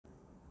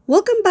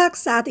Welcome back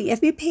sa ating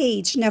FB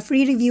page na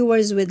Free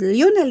Reviewers with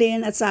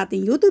Leonalyn at sa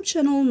ating YouTube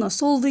channel na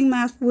Solving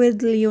Math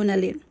with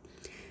Leonalyn.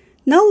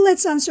 Now,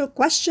 let's answer a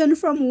question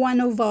from one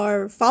of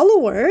our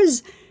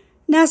followers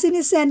na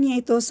sinisend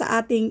niya ito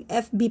sa ating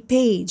FB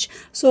page.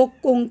 So,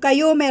 kung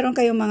meron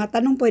kayong mga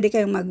tanong, pwede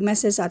kayong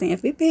mag-message sa ating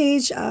FB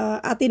page.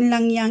 Atin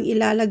lang yang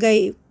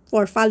ilalagay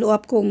for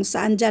follow-up kung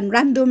saan dyan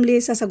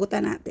randomly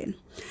sasagutan natin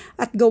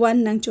at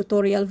gawan ng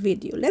tutorial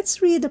video.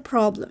 Let's read the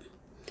problem.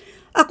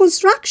 A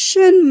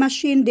construction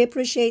machine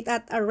depreciates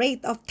at a rate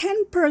of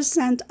 10%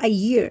 a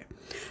year.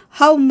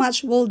 How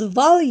much will the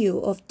value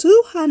of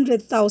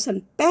 200,000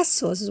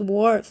 pesos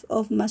worth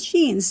of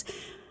machines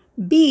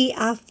be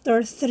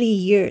after 3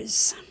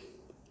 years?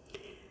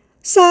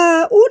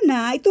 Sa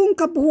una, itong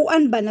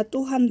kabuuan ba na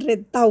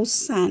 200,000?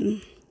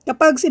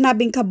 Kapag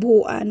sinabing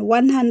kabuuan,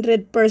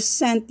 100%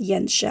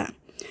 yan siya.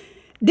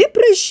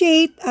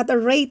 Depreciate at a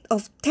rate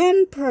of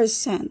 10%.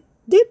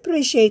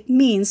 Depreciate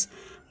means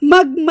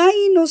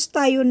mag-minus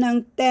tayo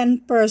ng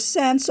 10%.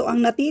 So,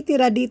 ang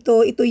natitira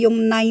dito, ito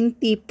yung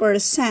 90%.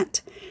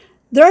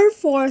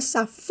 Therefore,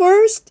 sa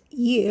first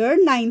year,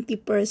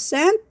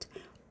 90%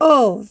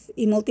 of,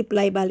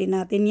 i-multiply bali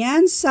natin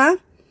yan sa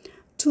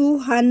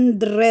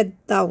 200,000.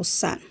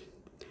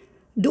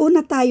 Doon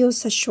na tayo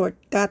sa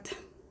shortcut.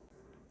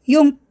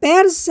 Yung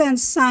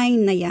percent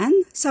sign na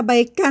yan,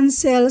 sabay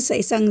cancel sa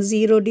isang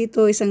zero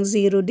dito, isang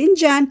zero din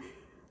dyan.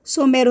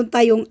 So, meron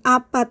tayong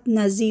 4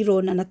 na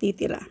zero na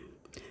natitira.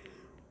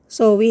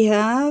 So, we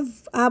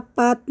have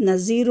 4 na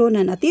 0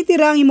 na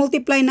natitira.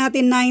 I-multiply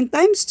natin 9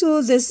 times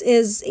 2. This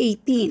is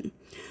 18.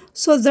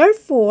 So,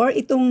 therefore,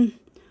 itong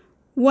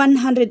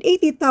 180,000,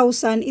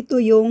 ito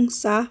yung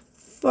sa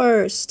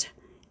first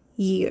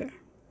year.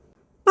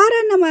 Para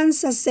naman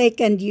sa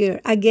second year,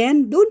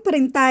 again, doon pa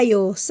rin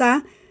tayo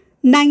sa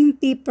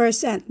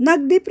 90%.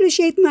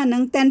 Nag-depreciate man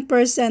ng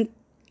 10%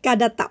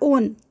 kada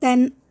taon.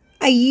 10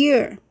 a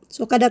year.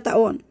 So, kada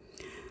taon.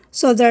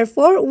 So,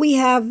 therefore, we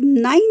have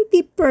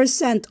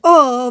 90%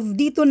 of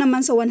dito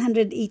naman sa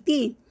 180.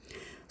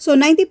 So,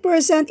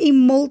 90%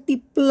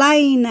 i-multiply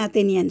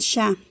natin yan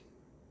siya.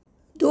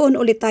 Doon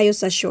ulit tayo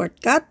sa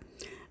shortcut.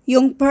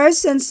 Yung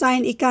percent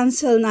sign,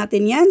 i-cancel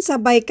natin yan.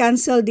 Sabay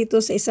cancel dito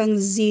sa isang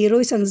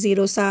zero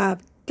sa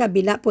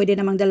kabila. Pwede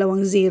namang 2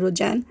 zero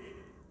dyan.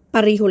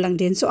 Pareho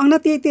lang din. So, ang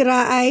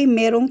natitira ay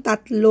merong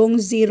 3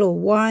 zero.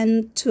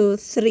 1,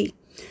 2, 3.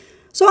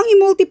 So, ang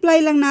i-multiply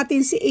lang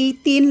natin si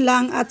 18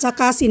 lang at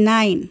saka si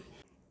 9.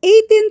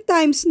 18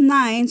 times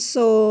 9,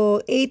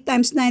 so 8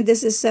 times 9,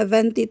 this is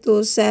 72,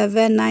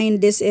 7,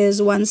 9, this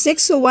is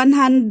 16, so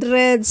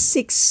 162.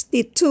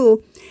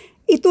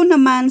 Ito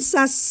naman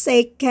sa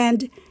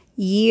second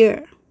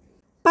year.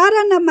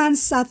 Para naman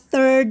sa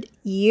third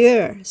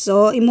year,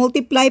 so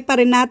i-multiply pa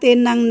rin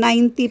natin ng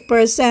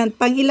 90%.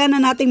 Pang ilan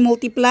na nating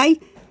multiply?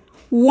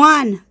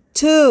 1,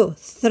 2,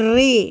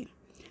 3.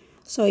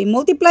 So,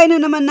 i-multiply na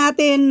naman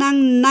natin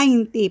ng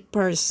 90%.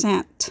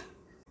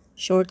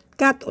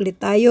 Shortcut ulit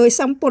tayo.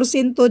 1%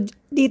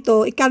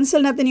 dito.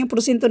 I-cancel natin yung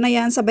porsyento na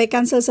yan. Sabay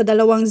cancel sa 2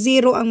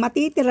 zero. Ang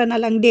matitira na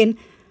lang din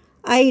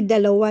ay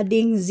 2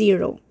 ding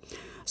zero.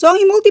 So, ang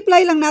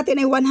i-multiply lang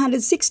natin ay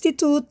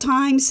 162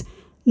 times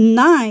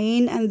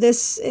 9. And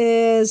this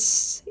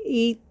is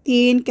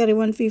 18. Carry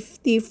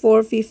 150.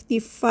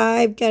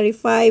 455. Carry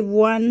 5.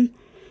 1.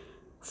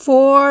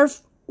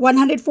 4.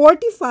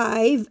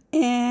 145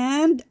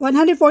 and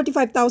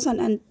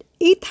 145,800,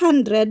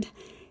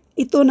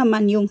 ito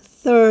naman yung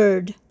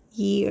third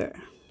year.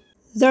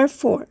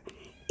 Therefore,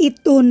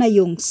 ito na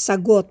yung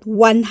sagot,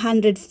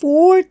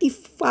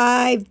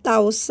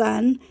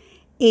 145,800.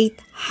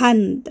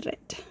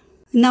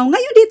 Now,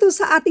 ngayon dito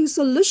sa ating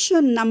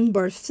solution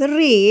number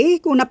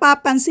 3, kung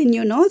napapansin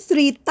nyo, no,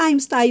 3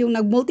 times tayong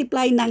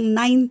nag-multiply ng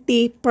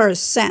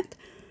 90%.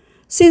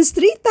 Since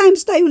 3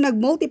 times tayo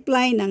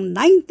nag-multiply ng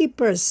 90%,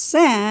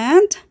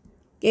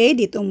 okay,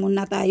 dito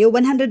muna tayo,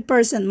 100%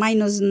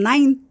 minus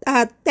 10%,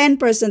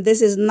 this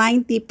is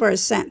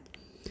 90%.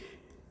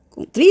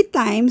 Kung 3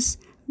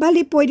 times,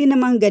 bali pwede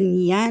namang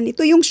ganyan.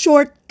 Ito yung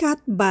shortcut,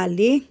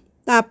 bali.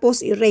 Tapos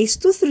i-raise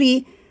to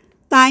 3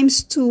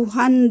 times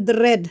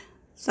 200,000.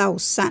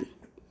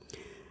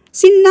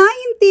 Si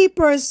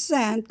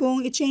 90%,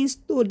 kung i-change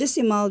to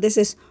decimal, this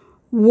is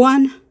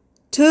 1,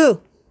 2.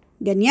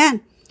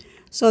 Ganyan.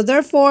 So,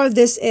 therefore,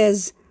 this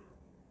is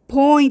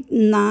 0.9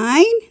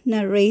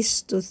 na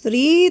raised to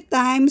 3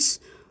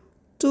 times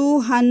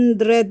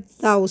 200,000.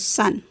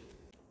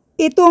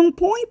 Itong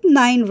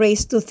 0.9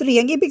 raised to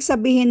 3, ang ibig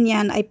sabihin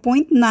niyan ay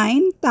 0.9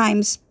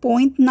 times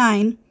 0.9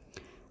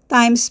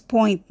 times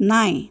 0.9.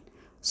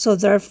 So,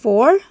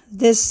 therefore,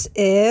 this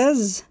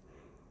is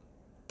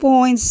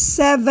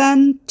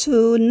 0.729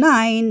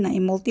 na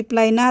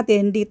i-multiply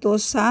natin dito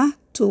sa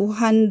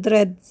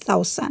 200,000.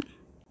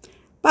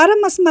 Para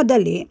mas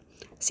madali,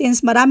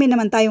 since marami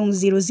naman tayong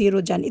 0,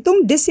 dyan,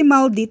 itong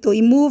decimal dito,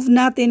 i-move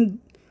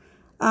natin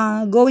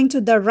going to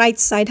the right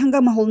side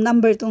hanggang ma-whole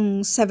number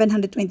itong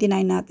 729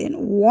 natin.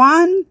 1,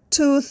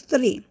 2,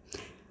 3.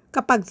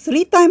 Kapag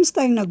 3 times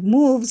tayong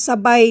nag-move,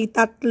 sabay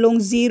 3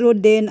 0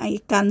 din ay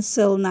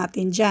cancel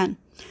natin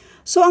dyan.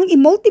 So, ang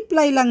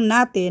i-multiply lang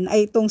natin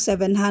ay itong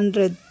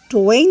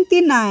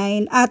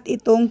 729 at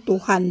itong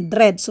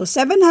 200. So,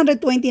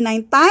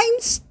 729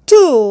 times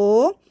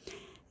 2,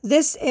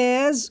 this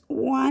is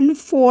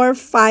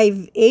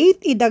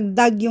 1458.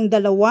 Idagdag yung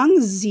dalawang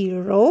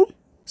 0.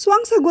 So,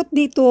 ang sagot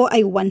dito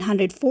ay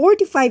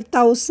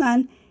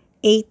 145,800.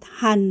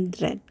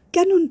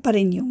 Ganun pa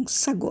rin yung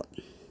sagot.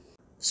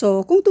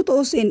 So, kung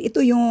tutuusin, ito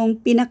yung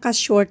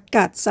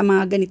pinaka-shortcut sa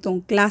mga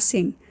ganitong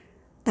klaseng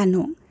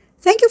tanong.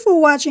 Thank you for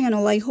watching and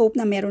all. I hope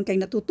na meron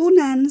kayong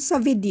natutunan sa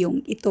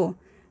videong ito.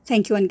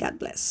 Thank you and God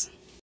bless.